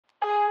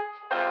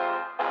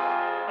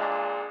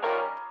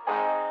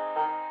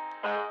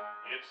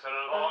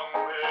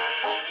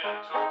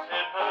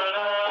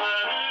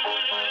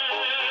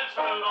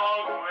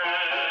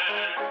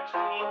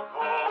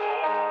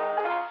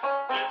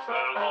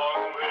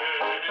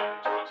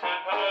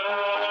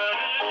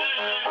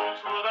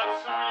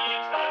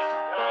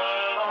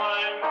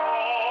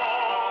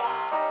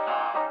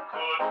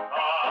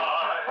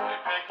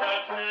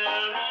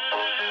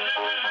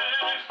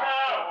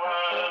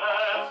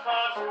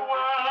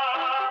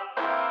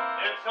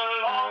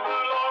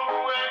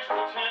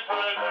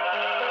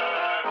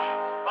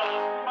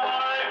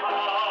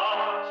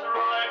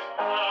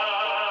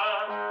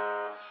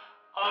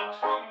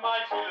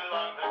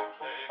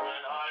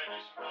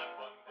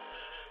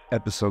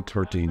Episode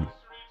 13,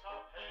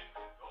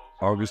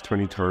 August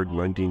 23rd,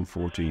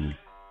 1914.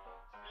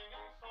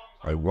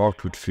 I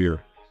Walked with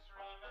Fear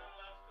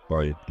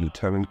by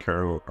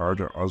Lt-Col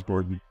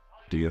Osburn,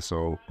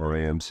 DSO or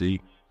AMC,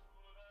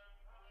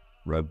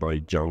 read by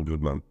John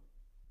Goodman.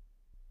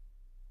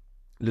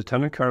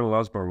 Lt-Col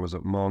Osburn was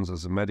at Mons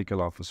as a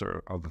medical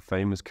officer of the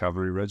famous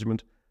cavalry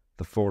regiment,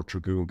 the 4th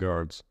Dragoon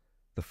Guards,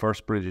 the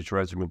first British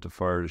regiment to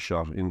fire a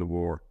shot in the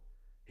war.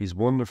 His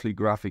wonderfully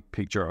graphic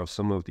picture of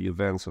some of the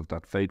events of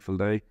that fateful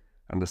day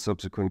and the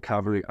subsequent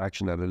cavalry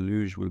action at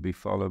Elouges will be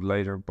followed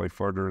later by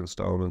further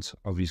instalments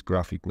of his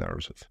graphic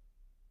narrative.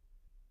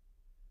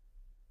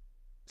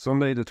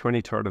 Sunday the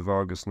 23rd of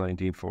August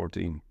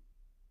 1914.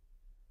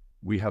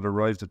 We had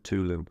arrived at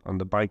Toulon, on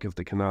the bank of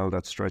the canal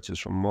that stretches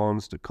from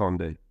Mons to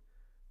Condé.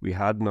 We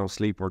had no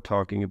sleep or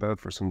talking about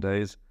for some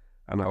days,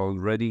 and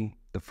already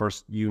the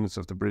first units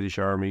of the British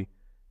Army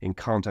in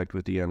contact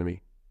with the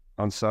enemy.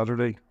 On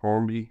Saturday,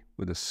 Hornby,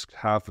 with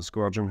half a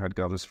squadron, had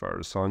got as far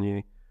as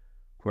Soignies,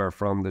 where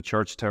from the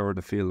church tower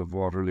the field of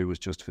Waterloo was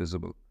just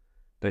visible.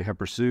 They had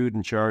pursued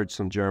and charged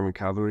some German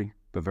cavalry,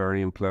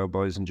 Bavarian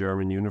ploughboys in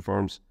German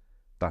uniforms.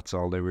 That's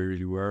all they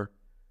really were.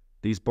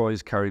 These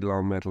boys carried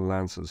long metal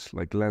lances,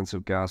 like lengths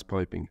of gas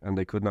piping, and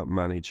they could not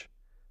manage.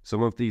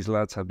 Some of these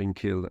lads had been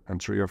killed,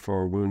 and 3 or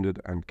 4 wounded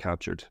and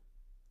captured.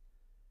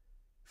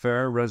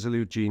 Fair,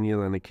 resolute,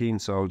 genial, and a keen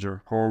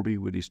soldier, Hornby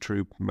with his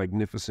troop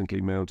magnificently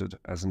mounted,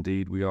 as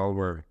indeed we all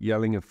were,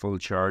 yelling at full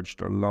charge,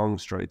 their long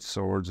straight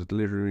swords, a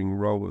glittering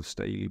row of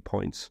stately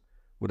points,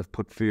 would have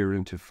put fear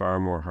into far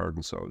more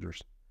hardened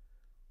soldiers.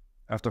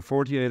 After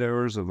 48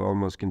 hours of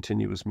almost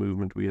continuous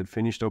movement, we had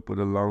finished up with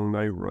a long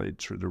night ride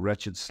through the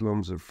wretched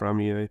slums of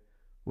Framières,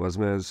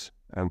 Wasmes,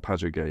 and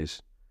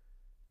Patrigues.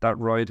 That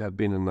ride had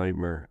been a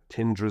nightmare.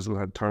 Thin drizzle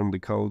had turned the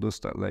coal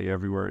dust that lay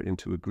everywhere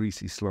into a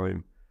greasy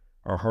slime.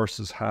 Our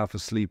horses, half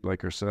asleep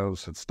like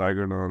ourselves, had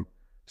staggered on,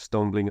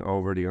 stumbling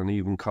over the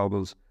uneven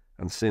cobbles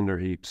and cinder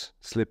heaps,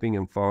 slipping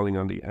and falling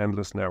on the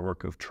endless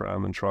network of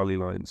tram and trolley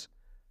lines.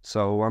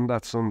 So on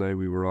that Sunday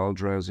we were all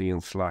drowsy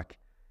and slack,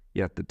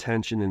 yet the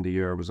tension in the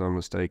air was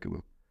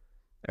unmistakable.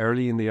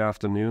 Early in the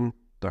afternoon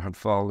there had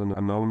fallen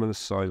an ominous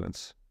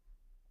silence.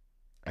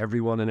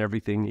 Everyone and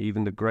everything,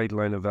 even the great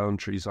line of elm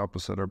trees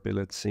opposite our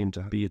billet, seemed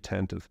to be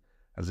attentive,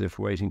 as if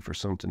waiting for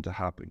something to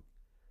happen.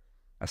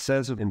 A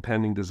sense of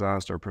impending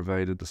disaster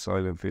pervaded the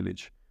silent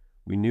village.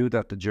 We knew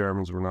that the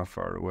Germans were not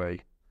far away.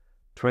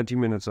 20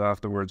 minutes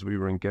afterwards we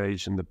were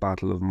engaged in the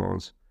Battle of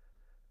Mons.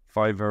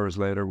 5 hours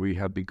later we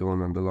had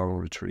begun on the long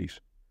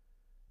retreat.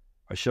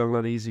 I shall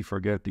not easily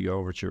forget the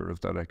overture of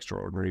that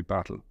extraordinary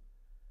battle.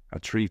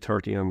 At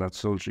 3:30 on that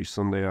sultry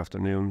Sunday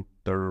afternoon,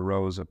 there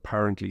arose,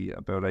 apparently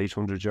about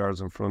 800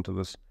 yards in front of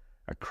us,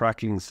 a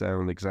crackling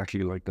sound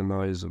exactly like the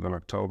noise of an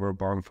October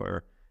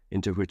bonfire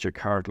into which a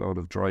cartload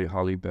of dry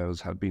holly boughs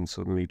had been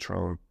suddenly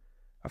thrown.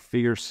 A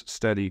fierce,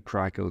 steady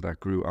crackle that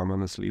grew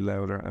ominously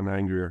louder and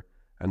angrier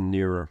and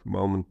nearer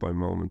moment by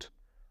moment.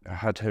 I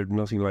had heard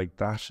nothing like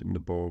that in the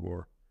Boer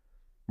War.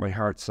 My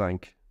heart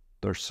sank.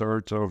 There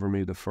surged over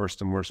me the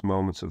first and worst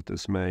moments of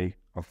dismay,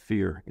 of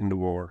fear in the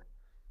war.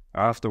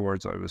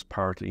 Afterwards I was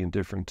partly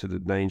indifferent to the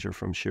danger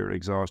from sheer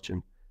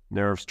exhaustion,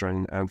 nerve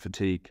strain and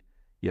fatigue,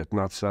 yet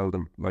not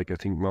seldom, like I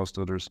think most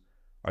others,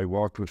 I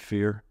walked with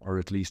fear, or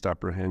at least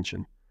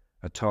apprehension.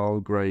 A tall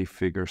grey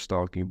figure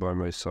stalking by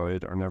my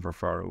side or never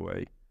far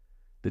away.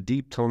 The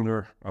deep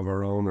thunder of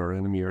our own or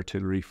enemy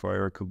artillery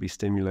fire could be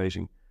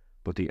stimulating,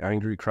 but the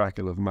angry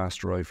crackle of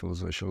massed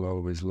rifles I shall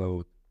always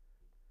loathe.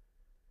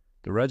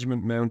 The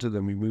regiment mounted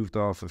and we moved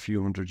off a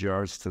few hundred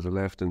yards to the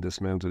left and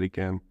dismounted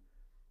again.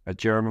 A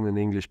German and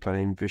English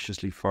plane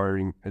viciously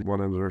firing at one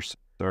another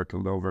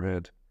circled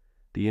overhead.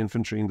 The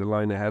infantry in the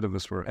line ahead of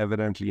us were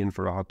evidently in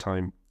for a hot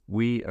time.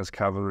 We, as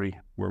cavalry,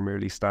 were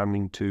merely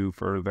standing to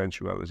for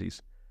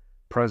eventualities.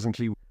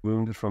 Presently,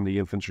 wounded from the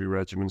infantry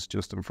regiments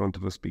just in front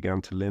of us began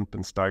to limp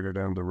and stagger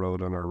down the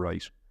road on our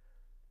right.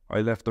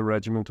 I left the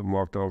regiment and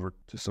walked over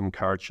to some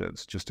cart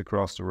sheds just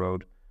across the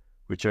road,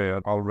 which I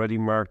had already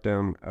marked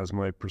down as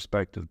my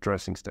prospective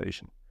dressing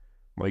station.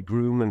 My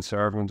groom and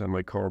servant and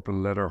my corporal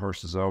led our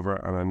horses over,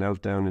 and I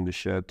knelt down in the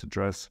shed to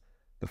dress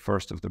the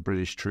first of the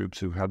British troops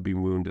who had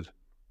been wounded.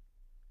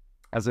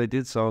 As I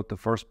did so, the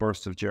first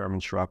bursts of German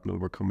shrapnel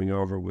were coming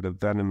over with a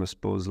venomous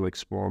buzz like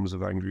swarms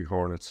of angry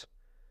hornets.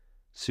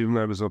 Soon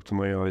I was up to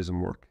my eyes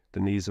in work,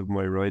 the knees of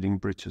my riding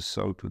breeches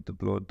soaked with the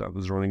blood that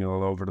was running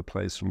all over the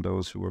place from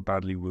those who were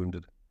badly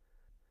wounded.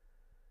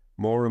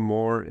 More and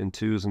more, in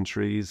 2s and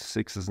 3s,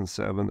 6s and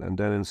 7s, and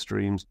then in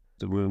streams,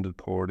 the wounded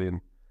poured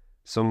in.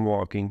 Some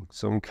walking,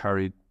 some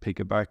carried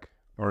pick-a-back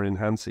or in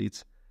hand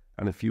seats,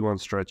 and a few on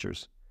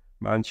stretchers.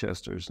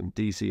 Manchesters and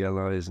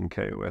DCLIs and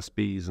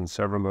KOSBs and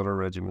several other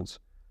regiments.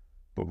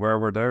 But where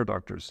were their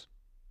doctors?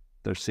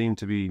 There seemed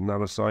to be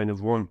not a sign of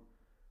one.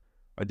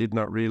 I did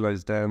not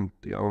realize then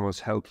the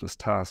almost helpless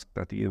task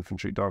that the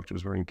infantry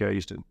doctors were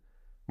engaged in.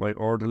 My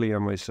orderly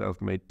and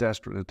myself made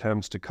desperate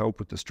attempts to cope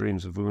with the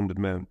streams of wounded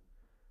men.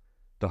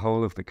 The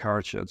whole of the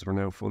cart sheds were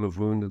now full of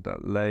wounded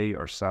that lay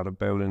or sat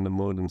about in the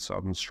mud and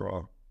sodden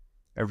straw.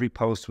 Every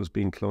post was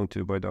being clung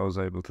to by those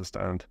able to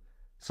stand.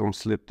 Some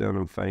slipped down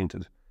and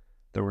fainted.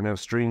 There were now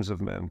streams of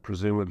men,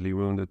 presumably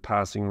wounded,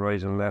 passing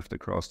right and left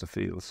across the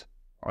fields.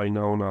 I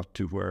know not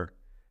to where.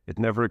 It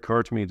never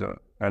occurred to me that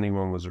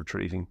anyone was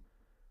retreating.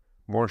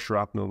 More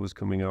shrapnel was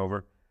coming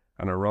over,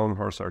 and our own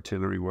horse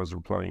artillery was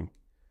replying.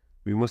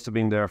 We must have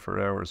been there for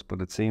hours,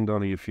 but it seemed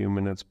only a few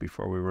minutes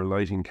before we were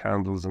lighting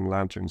candles and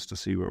lanterns to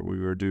see what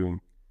we were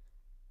doing.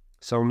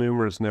 So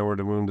numerous now were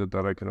the wounded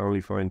that I could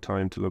only find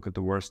time to look at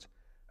the worst,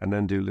 and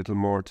then do little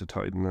more to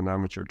tighten an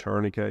amateur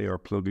tourniquet or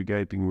plug a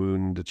gaping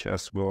wound in the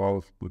chest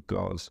wall with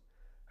gauze,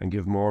 and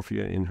give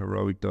morphia in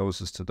heroic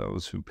doses to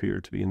those who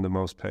appeared to be in the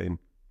most pain.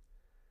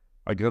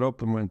 I got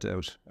up and went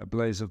out. A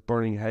blaze of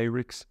burning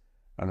hayricks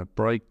and a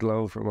bright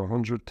glow from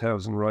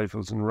 100,000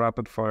 rifles in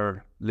rapid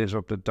fire lit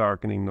up the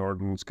darkening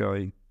northern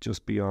sky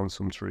just beyond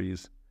some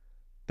trees.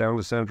 Down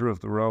the centre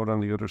of the road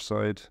on the other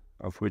side,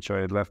 of which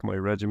I had left my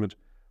regiment,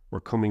 were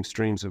coming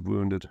streams of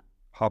wounded,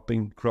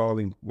 hopping,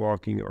 crawling,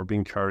 walking, or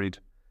being carried.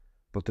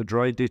 But the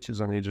dry ditches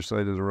on either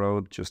side of the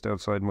road, just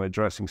outside my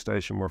dressing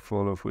station, were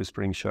full of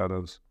whispering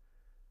shadows.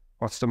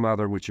 "What's the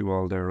matter with you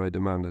all there?" I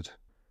demanded.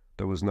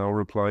 There was no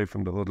reply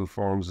from the huddled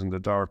forms in the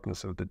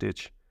darkness of the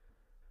ditch.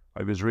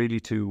 I was really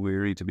too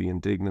weary to be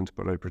indignant,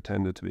 but I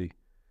pretended to be.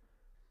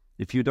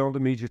 "If you don't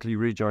immediately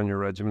rejoin your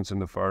regiments in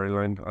the firing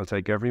line, I'll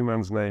take every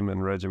man's name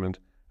and regiment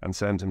and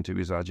send him to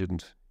his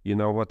adjutant. You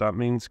know what that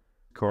means?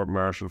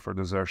 Court-martial for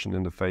desertion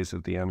in the face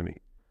of the enemy."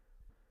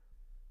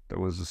 There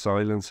was a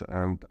silence,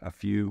 and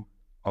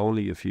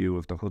only a few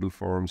of the huddled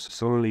forms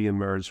suddenly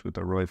emerged with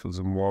their rifles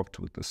and walked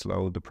with a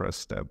slow, depressed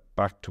step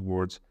back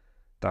towards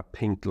that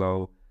pink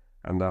glow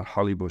and that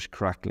holly bush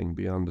crackling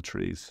beyond the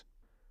trees.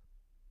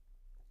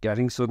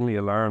 Getting suddenly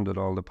alarmed at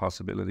all the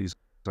possibilities,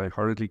 I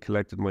hurriedly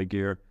collected my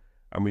gear,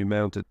 and we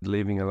mounted,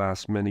 leaving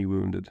alas many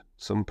wounded,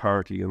 some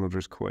party and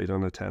others quite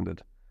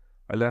unattended.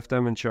 I left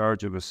them in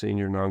charge of a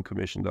senior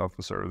non-commissioned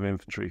officer of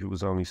infantry who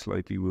was only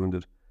slightly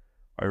wounded.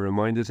 I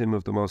reminded him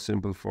of the most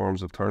simple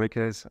forms of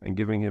tourniquets, and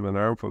giving him an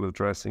armful of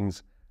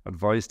dressings,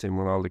 advised him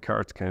when all the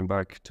carts came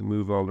back to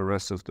move all the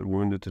rest of the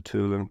wounded to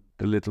Toulon,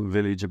 the little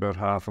village about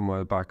half a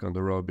mile back on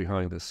the road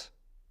behind us.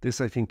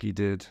 This I think he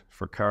did,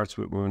 for carts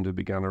with wounded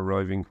began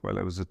arriving while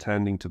I was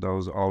attending to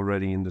those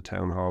already in the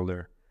town hall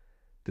there.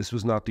 This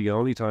was not the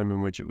only time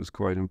in which it was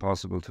quite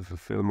impossible to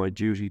fulfil my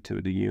duty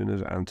to the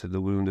unit and to the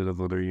wounded of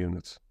other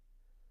units.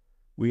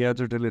 We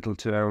entered the little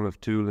town of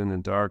Toulon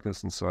in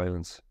darkness and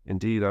silence.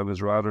 Indeed, I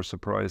was rather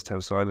surprised how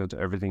silent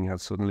everything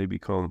had suddenly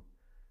become.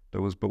 There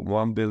was but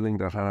one building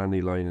that had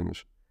any light in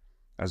it.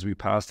 As we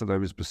passed it, I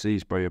was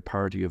besieged by a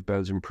party of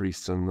Belgian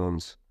priests and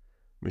nuns.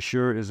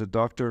 "Monsieur is a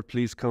doctor.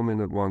 Please come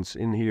in at once.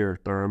 In here.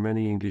 There are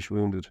many English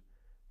wounded.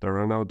 There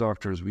are no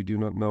doctors. We do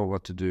not know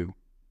what to do."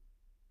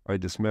 I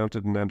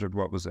dismounted and entered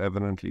what was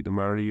evidently the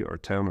mairie or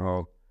town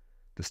hall.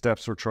 The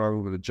steps were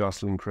thronged with a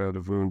jostling crowd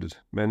of wounded.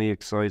 Many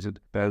excited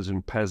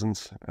Belgian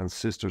peasants and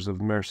sisters of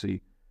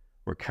mercy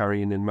were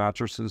carrying in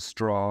mattresses,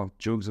 straw,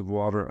 jugs of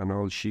water, and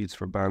old sheets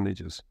for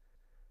bandages.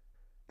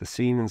 The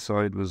scene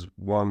inside was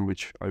one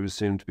which I was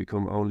soon to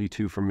become only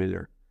too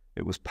familiar.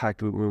 It was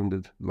packed with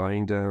wounded,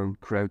 lying down,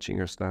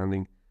 crouching or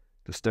standing.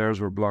 The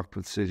stairs were blocked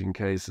with sitting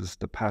cases.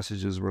 The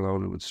passages were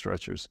loaded with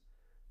stretchers.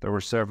 There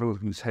were several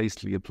whose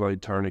hastily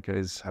applied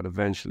tourniquets had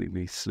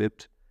eventually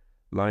slipped,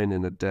 lying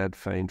in a dead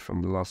faint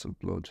from the loss of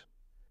blood.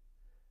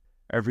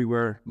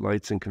 Everywhere,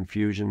 lights and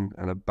confusion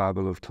and a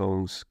babble of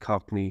tongues,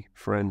 Cockney,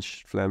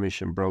 French,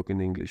 Flemish and broken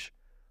English.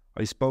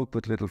 I spoke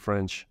but little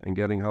French, and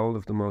getting hold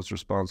of the most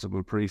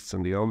responsible priests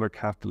and the older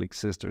Catholic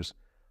sisters,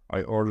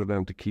 I ordered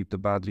them to keep the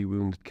badly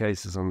wounded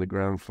cases on the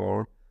ground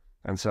floor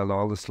and sell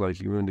all the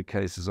slightly wounded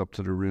cases up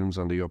to the rooms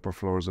on the upper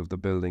floors of the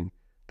building.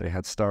 They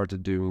had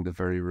started doing the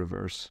very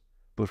reverse.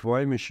 But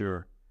why,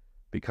 monsieur?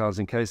 Because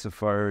in case of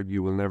fire,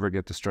 you will never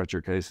get the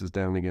stretcher cases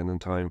down again in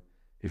time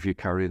if you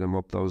carry them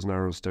up those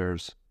narrow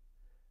stairs.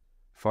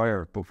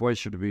 Fire? But why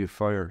should it be a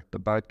fire? The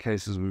bad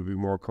cases will be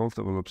more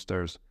comfortable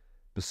upstairs.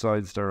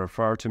 Besides, there are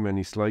far too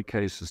many slight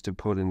cases to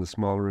put in the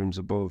small rooms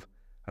above,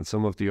 and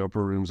some of the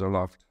upper rooms are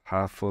locked,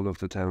 half full of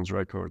the town's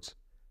records.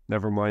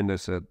 Never mind, I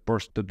said.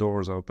 Burst the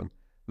doors open.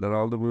 Let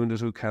all the wounded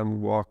who can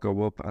walk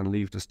go up and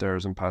leave the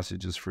stairs and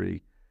passages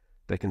free.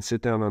 They can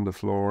sit down on the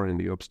floor in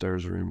the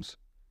upstairs rooms.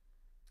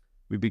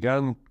 We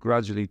began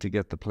gradually to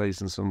get the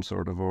place in some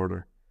sort of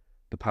order.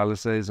 The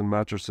palisades and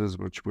mattresses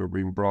which were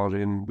being brought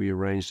in we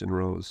arranged in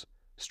rows.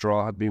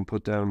 Straw had been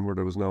put down where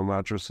there was no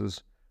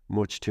mattresses,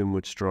 much too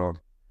much straw.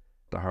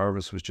 The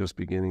harvest was just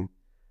beginning.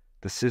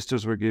 The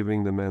sisters were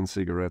giving the men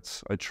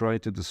cigarettes. I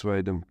tried to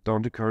dissuade them.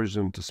 Don't encourage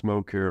them to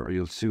smoke here or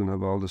you'll soon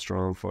have all the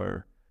straw on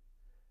fire.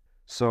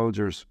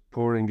 Soldiers,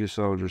 poor English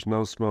soldiers,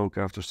 no smoke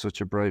after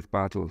such a brave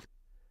battle.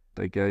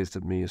 They gazed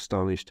at me,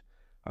 astonished.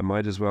 I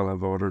might as well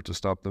have ordered to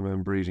stop the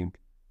men breathing.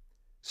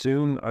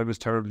 Soon I was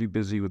terribly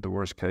busy with the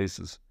worst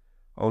cases.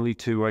 Only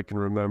two I can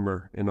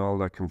remember in all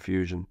that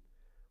confusion.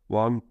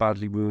 One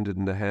badly wounded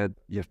in the head,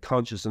 yet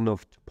conscious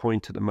enough to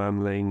point to the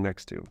man laying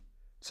next to him.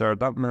 "Sir,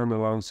 that man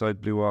alongside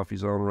blew off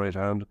his own right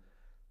hand.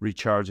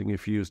 recharging a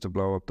fuse to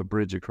blow up the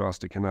bridge across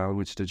the canal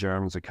which the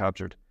Germans had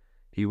captured.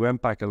 He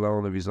went back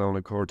alone of his own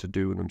accord to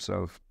do it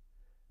himself.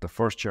 The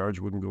first charge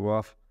wouldn't go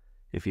off.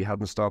 If he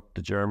hadn't stopped,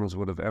 the Germans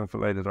would have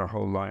enfiladed our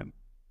whole line.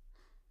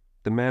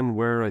 The men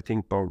were, I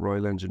think, both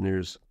Royal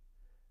Engineers.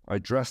 I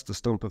dressed the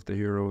stump of the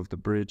hero of the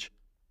bridge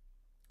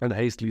and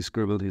hastily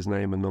scribbled his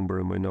name and number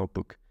in my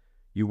notebook.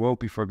 "You won't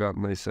be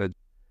forgotten," I said.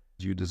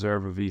 "You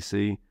deserve a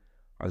VC.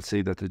 I'll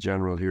see that the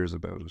General hears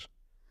about it."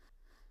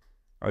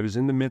 I was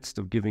in the midst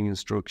of giving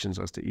instructions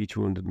as to each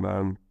wounded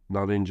man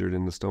not injured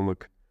in the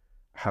stomach,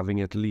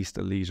 having at least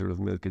a litre of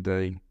milk a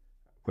day,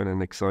 when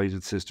an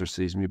excited sister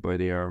seized me by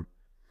the arm.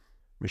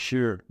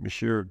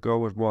 Monsieur,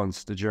 go at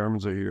once. The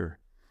Germans are here."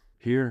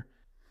 "Here?"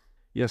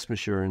 "Yes,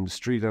 monsieur, in the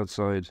street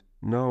outside."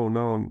 No,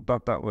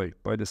 not that way.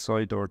 By the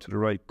side door to the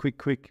right.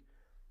 Quick."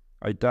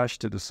 I dashed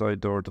to the side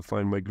door to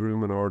find my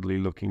groom and orderly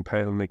looking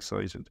pale and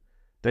excited.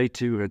 They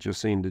too had just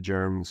seen the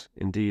Germans,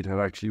 indeed had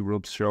actually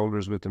rubbed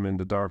shoulders with them in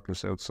the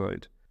darkness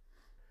outside.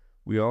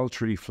 We all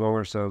three flung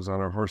ourselves on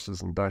our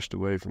horses and dashed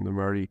away from the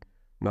Murray,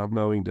 not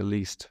knowing the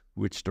least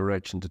which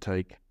direction to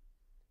take.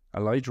 A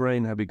light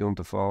rain had begun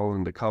to fall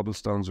and the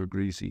cobblestones were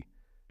greasy.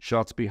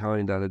 Shots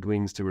behind added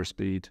wings to her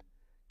speed.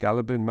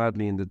 Galloping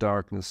madly in the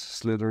darkness,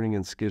 slithering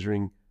and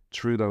skittering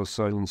through those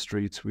silent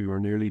streets, we were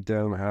nearly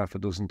down half a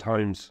dozen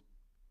times.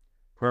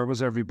 Where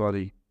was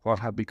everybody? What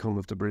had become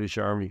of the British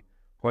Army?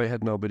 Why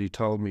had nobody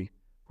told me?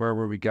 Where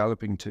were we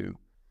galloping to?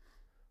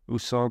 "Où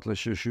sont les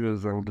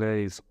chaussures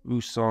anglaises?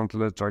 Où sont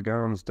les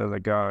dragons de la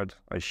garde?"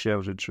 I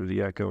shouted through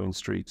the echoing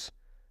streets,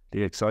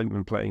 the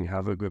excitement playing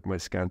havoc with my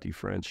scanty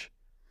French.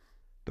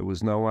 There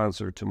was no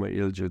answer to my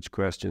ill-judged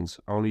questions,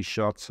 only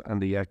shots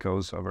and the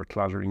echoes of our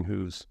clattering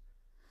hoofs.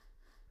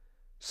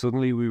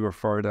 Suddenly we were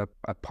fired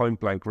at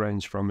point-blank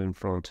range from in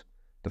front.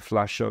 The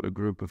flash showed a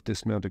group of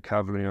dismounted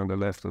cavalry on the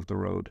left of the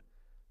road.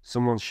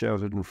 Someone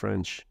shouted in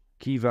French,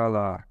 "Qui va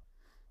là?"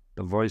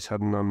 The voice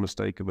had an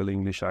unmistakable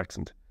English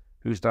accent.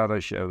 "Who's that?" I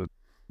shouted.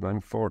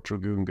 "I'm 4th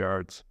Dragoon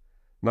Guards."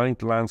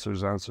 "9th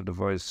Lancers," answered the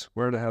voice.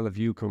 "Where the hell have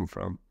you come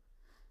from?"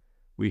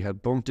 We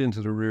had bumped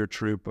into the rear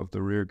troop of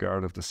the rear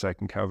guard of the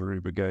 2nd Cavalry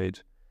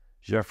Brigade.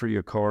 Geoffrey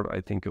Accord,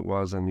 I think it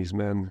was, and his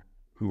men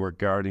who were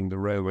guarding the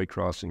railway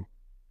crossing.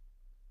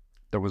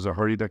 There was a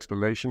hurried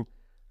explanation,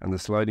 and the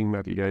sliding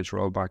metal gate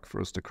rolled back for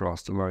us to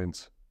cross the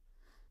lines.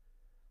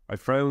 I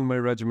found my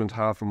regiment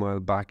half a mile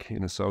back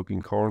in a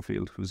soaking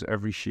cornfield, whose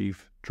every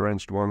sheaf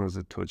drenched one as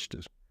it touched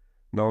it.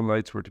 No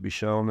lights were to be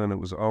shown, and it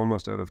was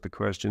almost out of the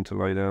question to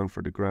lie down,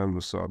 for the ground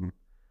was sodden.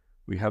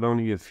 We had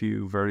only a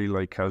few very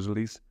light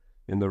casualties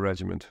in the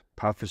regiment.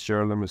 Pat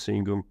Fitzgerald, a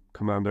machine gun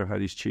commander,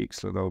 had his cheek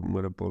slit open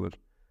with a bullet.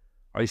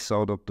 I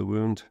sewed up the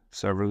wound,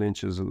 several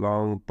inches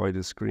long by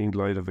the screened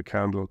light of a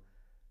candle,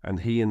 and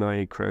he and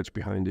I crouched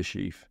behind the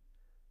sheaf.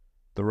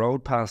 The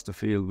road past the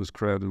field was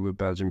crowded with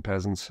Belgian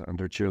peasants and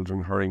their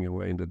children hurrying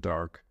away in the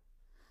dark.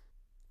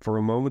 For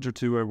a moment or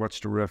two I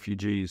watched the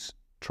refugees,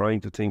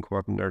 trying to think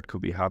what on earth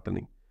could be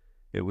happening.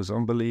 It was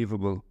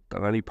unbelievable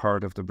that any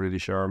part of the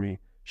British Army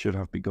should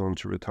have begun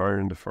to retire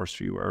in the first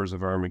few hours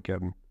of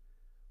Armageddon.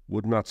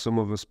 Would not some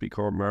of us be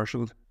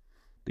court-martialed?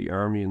 The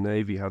Army and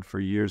Navy had for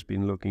years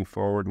been looking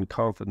forward in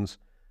confidence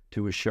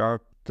to a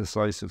sharp,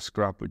 decisive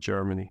scrap with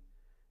Germany.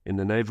 In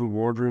the naval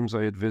wardrooms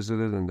I had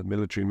visited and the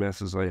military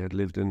messes I had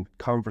lived in,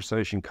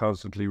 conversation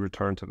constantly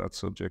returned to that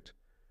subject.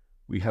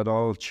 We had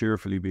all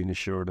cheerfully been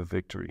assured of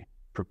victory,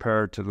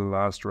 prepared to the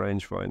last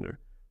rangefinder,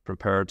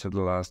 prepared to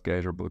the last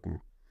gaiter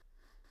button.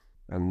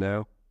 And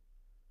now?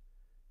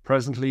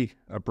 Presently,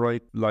 a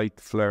bright light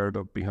flared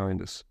up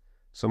behind us.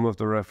 Some of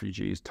the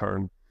refugees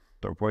turned,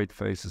 their white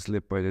faces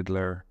lit by the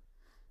glare.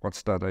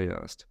 "What's that?" I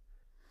asked.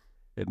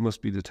 "It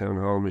must be the town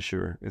hall,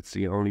 monsieur. It's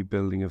the only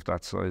building of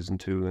that size in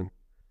Toulon."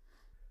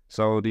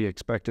 So the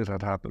expected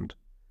had happened.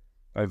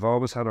 I've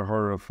always had a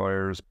horror of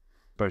fires,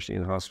 especially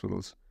in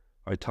hospitals.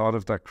 I thought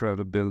of that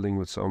crowded building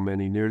with so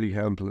many nearly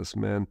helpless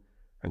men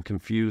and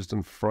confused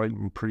and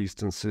frightened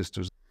priests and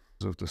sisters,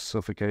 of the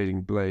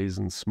suffocating blaze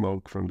and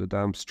smoke from the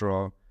damp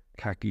straw,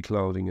 khaki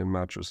clothing and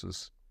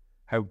mattresses.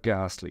 How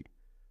ghastly!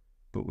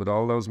 But with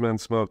all those men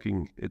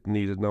smoking, it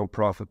needed no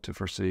prophet to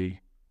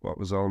foresee what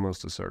was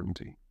almost a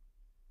certainty.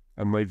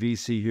 And my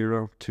VC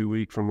hero, too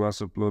weak from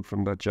loss of blood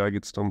from that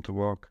jagged stump to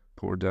walk,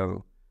 poor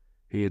devil.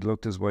 He had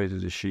looked his way to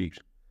the sheet.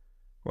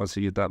 Was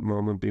he at that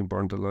moment being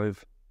burnt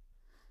alive?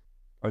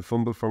 I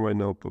fumbled for my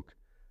notebook.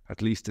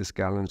 At least this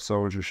gallant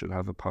soldier should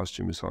have a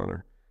posthumous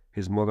honour.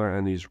 His mother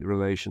and his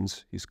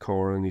relations, his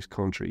corps and his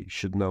country,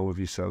 should know of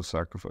his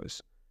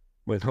self-sacrifice.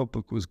 My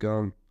notebook was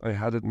gone. I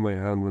had it in my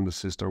hand when the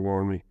sister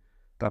warned me.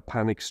 That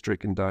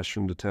panic-stricken dash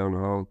from the town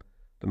hall,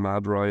 the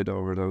mad ride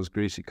over those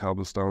greasy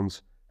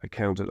cobblestones,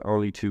 accounted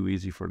only too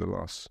easy for the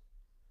loss.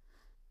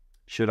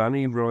 Should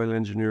any Royal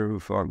Engineer who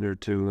fought near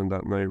Toulon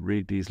that night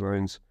read these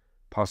lines,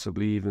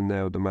 possibly even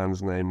now the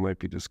man's name might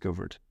be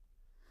discovered.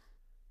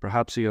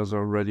 Perhaps he has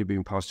already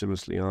been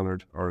posthumously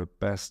honoured, or at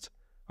best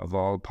of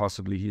all,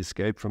 possibly he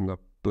escaped from that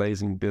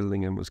blazing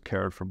building and was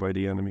cared for by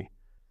the enemy.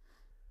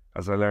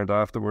 As I learned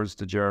afterwards,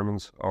 the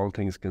Germans, all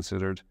things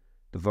considered,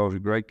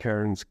 devoted great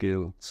care and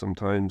skill,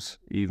 sometimes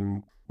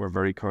even were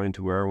very kind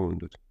to our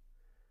wounded.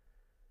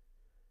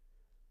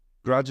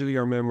 Gradually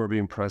our men were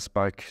being pressed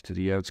back to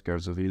the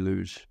outskirts of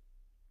Elouges.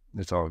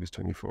 It's August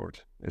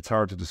 24th. It's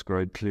hard to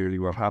describe clearly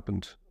what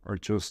happened, or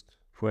just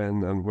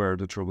when and where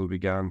the trouble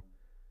began.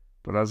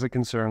 But as it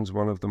concerns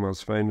one of the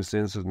most famous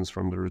incidents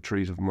from the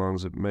retreat of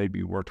Mons, it may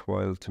be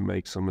worthwhile to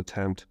make some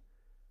attempt,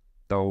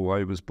 though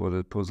I was but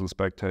a puzzled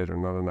spectator,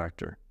 not an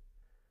actor.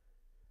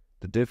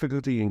 The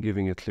difficulty in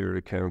giving a clear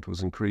account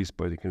was increased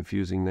by the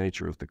confusing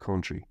nature of the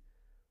country.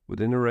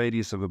 Within a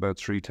radius of about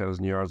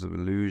 3,000 yards of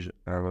Elouges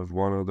and of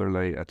one other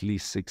lay at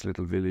least 6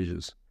 little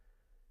villages: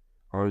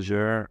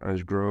 Angers,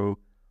 Angegros,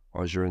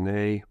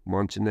 Augerenay,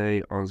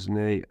 Montenay,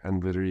 Onzenay,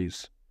 and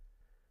Viries.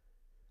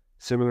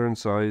 Similar in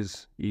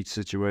size, each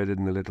situated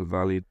in a little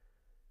valley,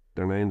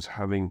 their names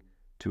having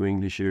to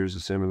English ears a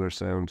similar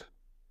sound.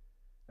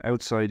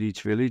 Outside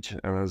each village,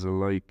 and as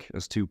alike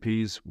as 2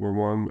 peas, were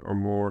one or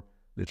more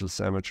little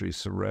cemeteries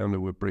surrounded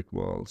with brick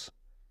walls.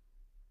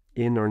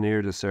 In or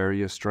near this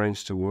area,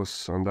 strange to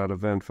us on that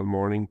eventful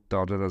morning,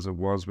 dotted as it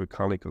was with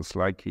conical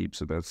slag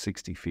heaps about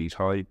 60 feet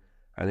high,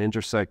 and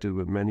intersected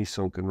with many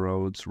sunken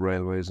roads,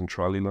 railways and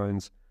trolley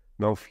lines,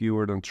 no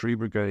fewer than 3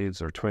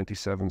 brigades or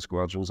 27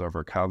 squadrons of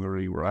our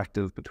cavalry were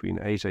active between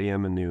 8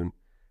 a.m. and noon,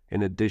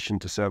 in addition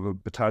to several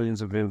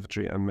battalions of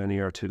infantry and many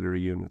artillery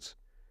units.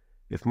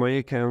 If my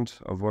account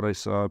of what I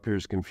saw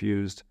appears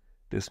confused,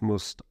 this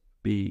must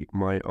be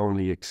my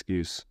only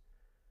excuse.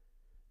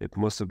 It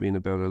must have been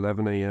about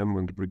 11 a.m.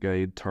 when the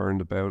brigade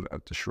turned about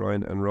at the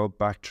shrine and rode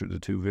back through the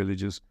 2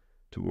 villages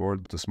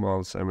toward the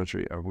small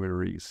cemetery of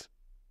Viries.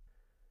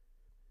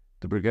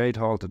 The brigade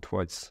halted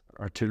twice.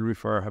 Artillery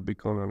fire had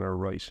begun on our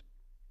right.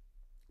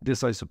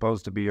 This I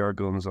suppose to be our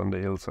guns on the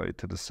hillside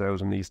to the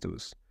south and east of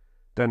us.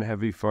 Then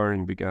heavy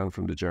firing began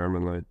from the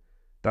German line,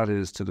 that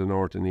is, to the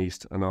north and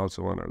east, and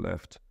also on our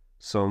left.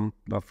 Some,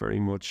 not very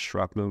much,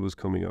 shrapnel was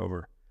coming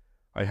over.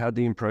 I had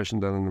the impression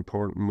that an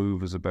important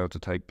move was about to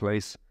take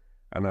place,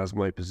 and as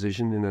my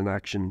position in an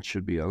action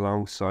should be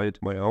alongside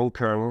my own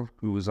colonel,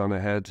 who was on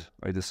ahead,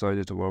 I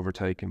decided to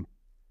overtake him.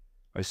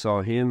 I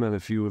saw him and a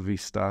few of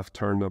his staff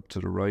turn up to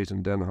the right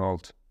and then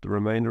halt. The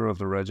remainder of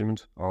the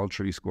regiment, all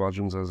 3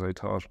 squadrons as I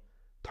thought,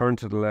 turned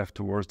to the left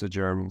towards the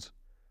Germans.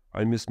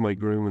 I missed my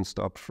groom and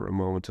stopped for a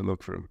moment to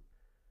look for him.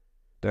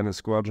 Then a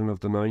squadron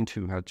of the 9th,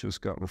 who had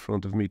just got in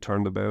front of me,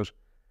 turned about,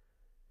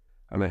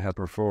 and I had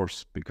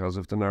perforce, because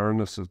of the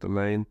narrowness of the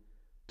lane,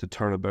 to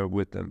turn about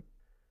with them.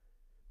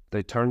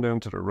 They turned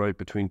down to the right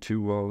between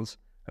 2 walls,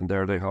 and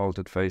there they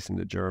halted facing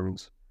the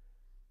Germans.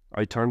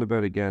 I turned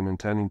about again,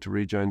 intending to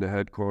rejoin the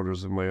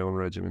headquarters of my own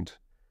regiment.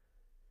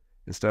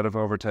 Instead of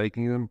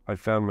overtaking them, I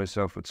found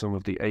myself with some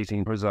of the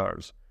 18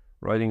 hussars,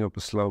 riding up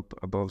a slope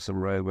above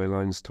some railway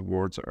lines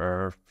towards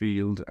our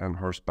field, and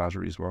horse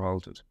batteries were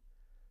halted.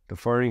 The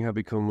firing had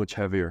become much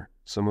heavier.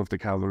 Some of the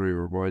cavalry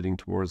were riding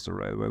towards the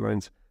railway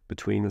lines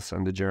between us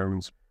and the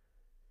Germans,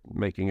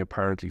 making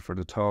apparently for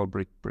the tall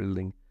brick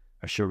building,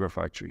 a sugar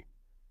factory.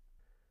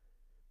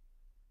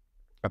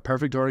 A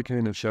perfect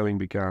hurricane of shelling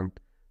began.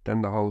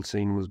 Then the whole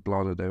scene was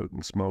blotted out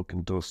in smoke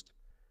and dust.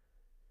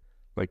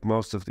 Like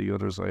most of the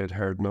others, I had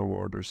heard no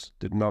orders,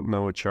 did not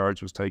know a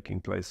charge was taking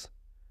place.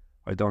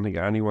 I don't think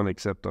anyone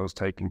except those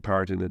taking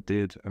part in it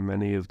did, and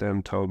many of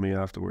them told me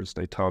afterwards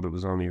they thought it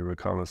was only a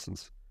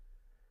reconnaissance.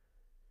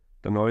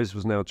 The noise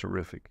was now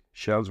terrific.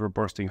 Shells were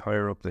bursting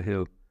higher up the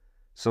hill.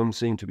 Some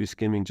seemed to be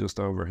skimming just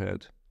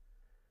overhead.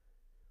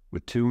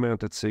 With 2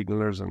 mounted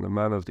signallers and a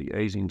man of the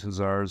 18th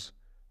Hussars,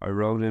 I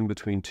rode in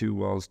between 2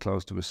 walls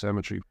close to a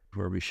cemetery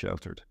where we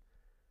sheltered.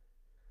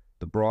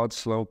 The broad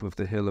slope of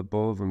the hill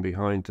above and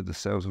behind to the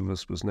south of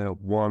us was now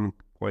one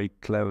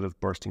white cloud of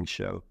bursting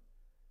shell.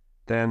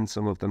 Then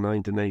some of the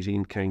 9th and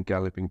 18th came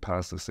galloping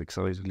past us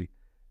excitedly.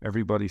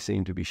 Everybody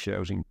seemed to be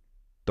shouting,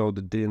 though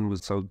the din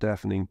was so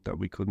deafening that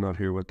we could not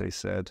hear what they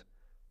said.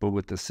 But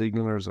with the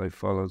signallers I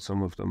followed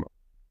some of them,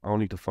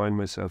 only to find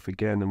myself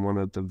again in one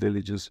of the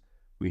villages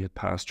we had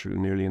passed through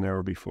nearly an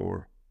hour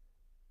before.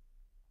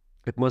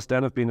 It must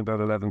then have been about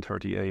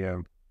 11:30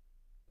 a.m.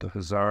 The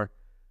hussar,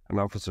 an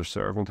officer's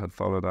servant, had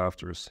followed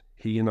after us.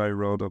 He and I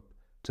rode up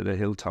to the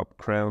hilltop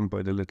crowned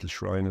by the little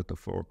shrine at the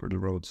fork of the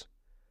roads.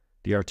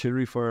 The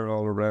artillery fire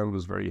all around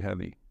was very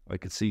heavy. I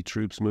could see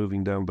troops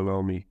moving down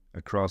below me,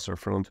 across our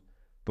front,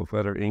 but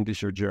whether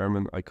English or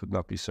German I could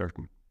not be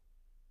certain.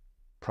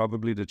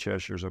 Probably the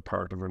Cheshires are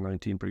part of our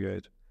 19th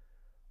Brigade.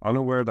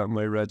 Unaware that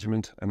my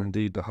regiment, and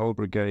indeed the whole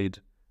brigade,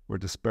 were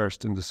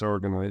dispersed and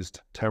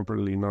disorganised,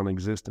 temporarily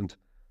non-existent,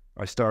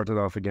 I started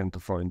off again to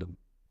find them.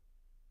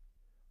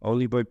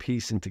 Only by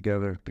piecing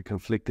together the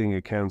conflicting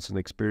accounts and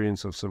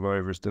experience of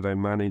survivors did I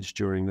manage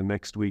during the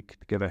next week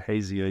to get a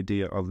hazy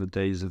idea of the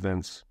day's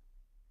events.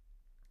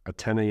 At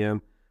 10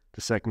 a.m,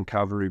 the 2nd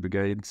Cavalry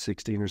Brigade,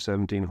 16 or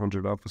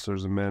 1700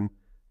 officers and men,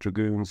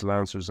 dragoons,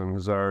 lancers and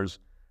hussars,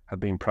 had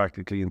been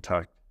practically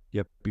intact,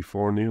 yet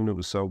before noon it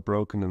was so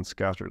broken and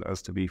scattered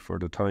as to be for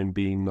the time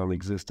being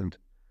non-existent.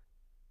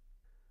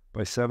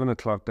 By 7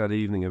 o'clock that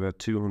evening, about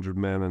 200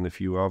 men and a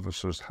few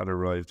officers had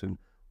arrived in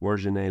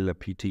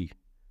Vergenay-le-Petit,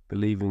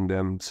 believing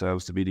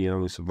themselves to be the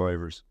only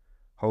survivors.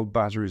 Whole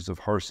batteries of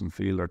horse and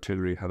field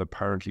artillery had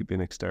apparently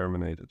been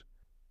exterminated.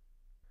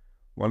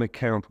 One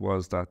account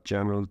was that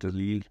General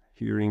Delisle,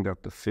 hearing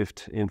that the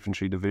 5th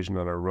Infantry Division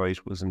on our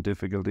right was in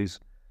difficulties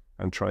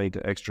and trying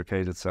to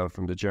extricate itself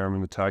from the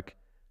German attack,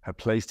 had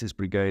placed his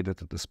brigade at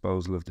the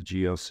disposal of the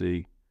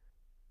GOC.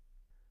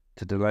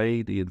 To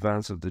delay the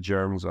advance of the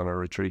Germans on our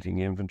retreating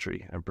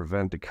infantry and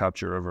prevent the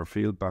capture of our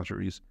field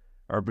batteries,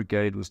 our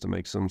brigade was to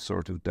make some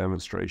sort of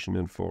demonstration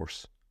in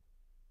force.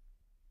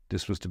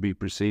 This was to be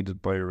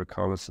preceded by a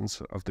reconnaissance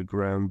of the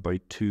ground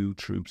by 2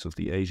 troops of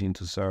the 18th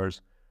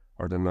Hussars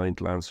or the 9th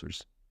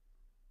Lancers.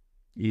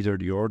 Either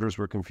the orders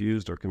were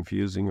confused or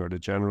confusing, or the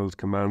general's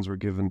commands were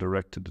given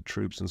direct to the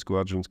troops and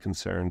squadrons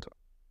concerned.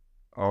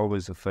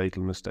 Always a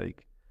fatal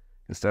mistake,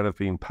 instead of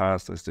being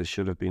passed as they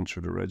should have been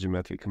through the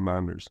regimental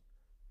commanders.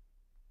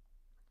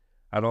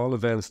 At all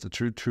events, the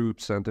 2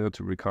 troops sent out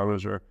to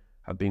reconnoitre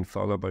had been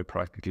followed by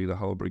practically the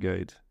whole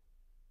brigade.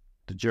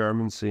 The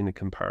Germans, seeing a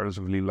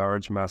comparatively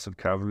large mass of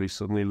cavalry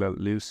suddenly let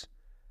loose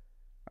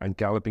and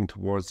galloping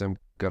towards them,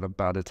 got a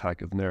bad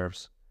attack of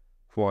nerves.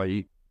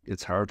 Why?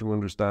 It's hard to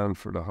understand,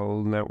 for the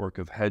whole network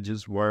of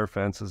hedges, wire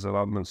fences,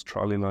 allotments,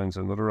 trolley lines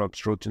and other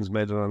obstructions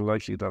made it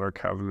unlikely that our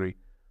cavalry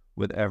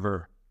would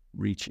ever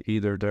reach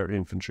either their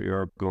infantry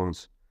or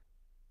guns.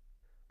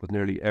 But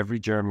nearly every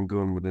German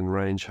gun within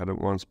range had at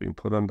once been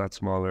put on that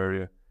small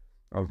area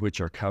on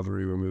which our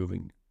cavalry were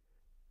moving.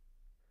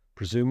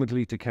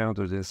 Presumably to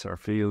counter this, our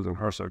field and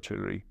horse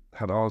artillery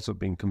had also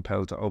been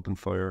compelled to open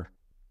fire,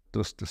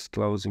 thus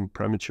disclosing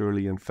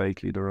prematurely and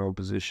fatally their own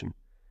position.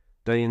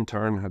 They in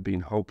turn had been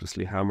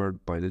hopelessly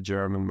hammered by the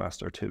German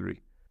massed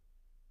artillery.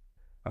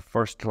 A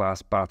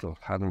first-class battle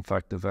had in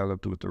fact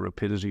developed with the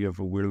rapidity of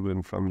a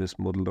whirlwind from this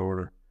muddled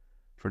order,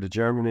 for the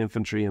German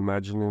infantry,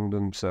 imagining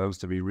themselves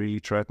to be really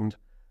threatened,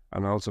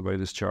 and also by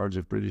this charge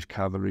of British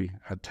cavalry,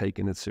 had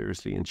taken it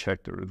seriously and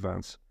checked their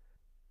advance.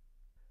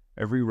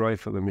 Every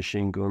rifle and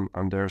machine gun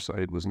on their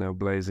side was now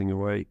blazing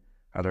away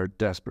at our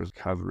desperate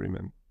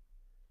cavalrymen.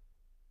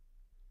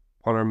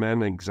 What our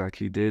men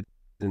exactly did,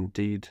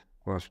 indeed,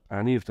 what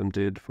any of them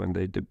did when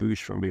they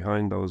debouched from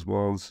behind those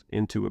walls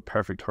into a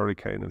perfect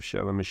hurricane of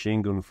shell and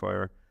machine gun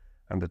fire,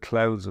 and the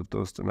clouds of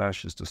dust and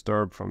ashes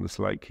disturbed from the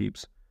slight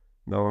keeps,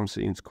 no one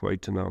seems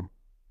quite to know.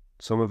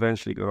 Some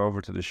eventually got over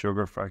to the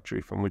sugar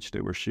factory, from which they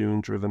were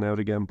soon driven out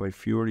again by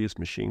furious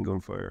machine gun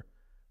fire.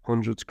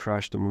 Hundreds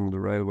crashed among the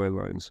railway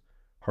lines.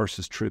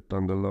 Horses tripped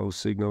on the low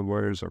signal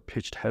wires or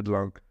pitched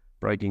headlong,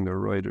 breaking their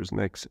riders'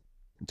 necks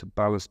into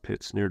ballast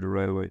pits near the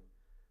railway.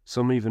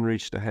 Some even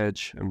reached the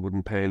hedge and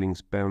wooden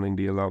palings bounding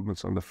the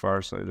allotments on the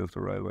far side of the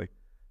railway,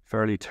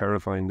 fairly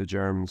terrifying the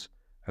Germans,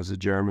 as a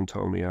German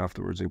told me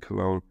afterwards in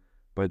Cologne,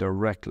 by their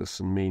reckless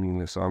and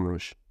meaningless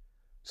onrush.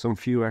 Some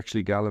few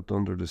actually galloped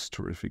under this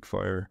terrific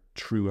fire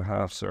through a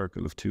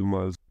half-circle of 2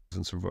 miles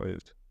and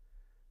survived.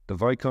 The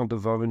Vicomte de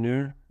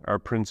Vauveneur, our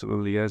principal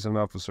liaison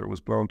officer,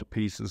 was blown to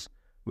pieces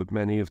with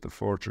many of the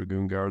 4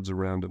 Dragoon Guards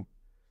around him.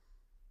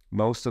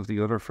 Most of the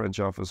other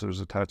French officers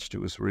attached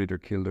to us were either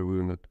killed or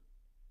wounded.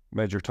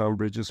 Major Tom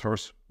Bridges'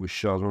 horse was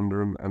shot under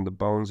him, and the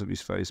bones of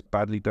his face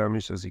badly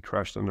damaged as he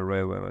crashed on the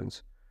railway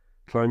lines.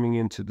 Climbing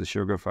into the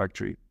sugar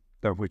factory,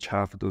 at which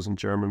half a dozen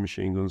German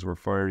machine guns were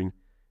firing,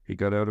 he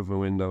got out of a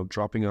window,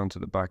 dropping onto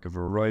the back of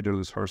a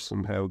riderless horse,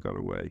 somehow got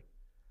away.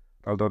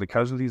 Although the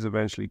casualties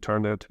eventually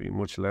turned out to be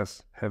much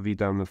less heavy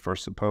than at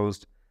first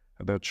supposed,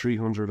 about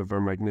 300 of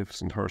our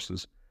magnificent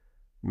horses,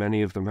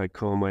 many of them had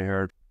come, I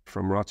heard,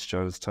 from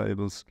Rothschild's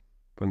tables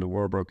when the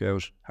war broke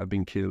out, had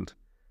been killed.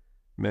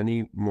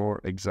 Many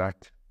more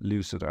exact,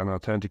 lucid and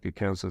authentic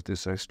accounts of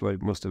this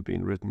exploit must have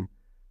been written,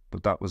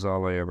 but that was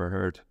all I ever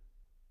heard.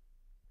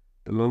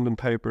 The London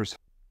papers,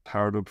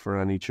 hard up for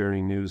any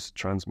cheering news,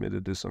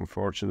 transmitted this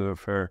unfortunate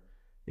affair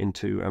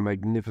into a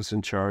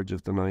magnificent charge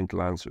of the 9th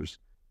Lancers,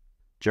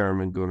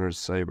 German gunners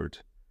sabred.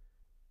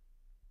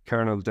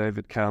 Colonel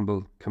David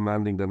Campbell,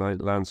 commanding the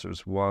 9th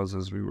Lancers, was,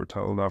 as we were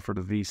told, offered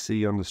a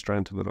VC on the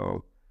strength of it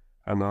all,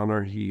 an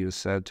honour he is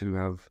said to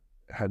have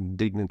had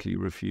indignantly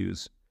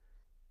refused.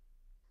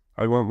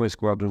 "I want my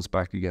squadrons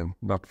back again,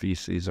 not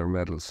VCs or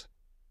medals."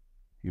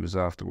 He was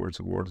afterwards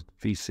awarded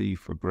VC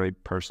for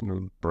great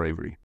personal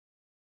bravery.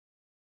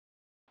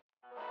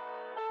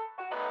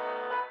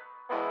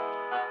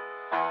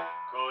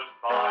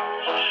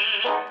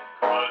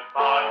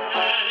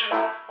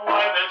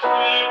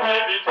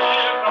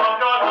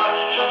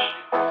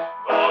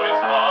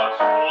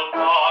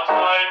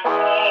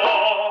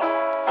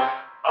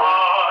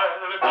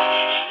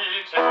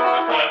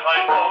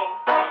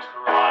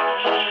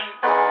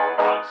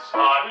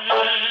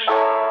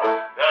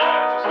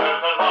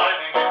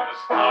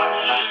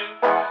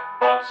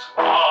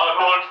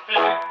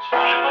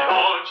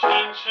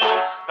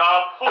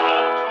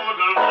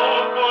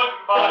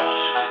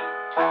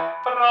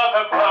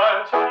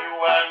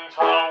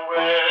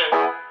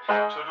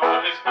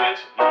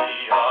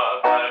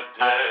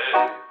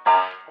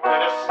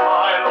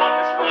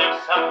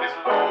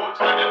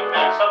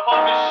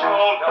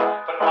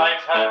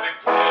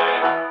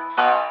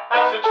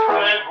 As the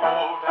train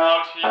moved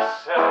out, he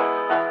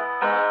said,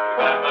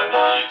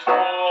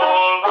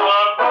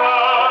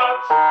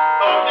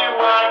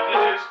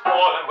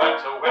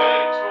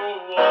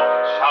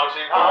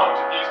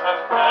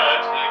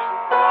 pathetic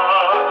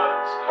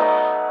words.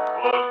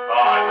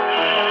 Goodbye,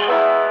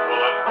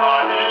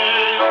 goodbye,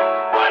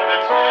 when the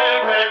tear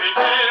may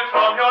begin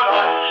from your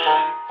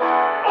eye.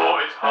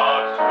 Oh, it's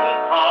hard to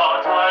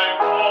part, I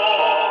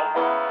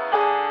know.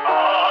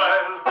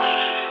 I'll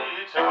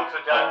be tickled to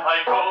death, I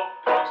go.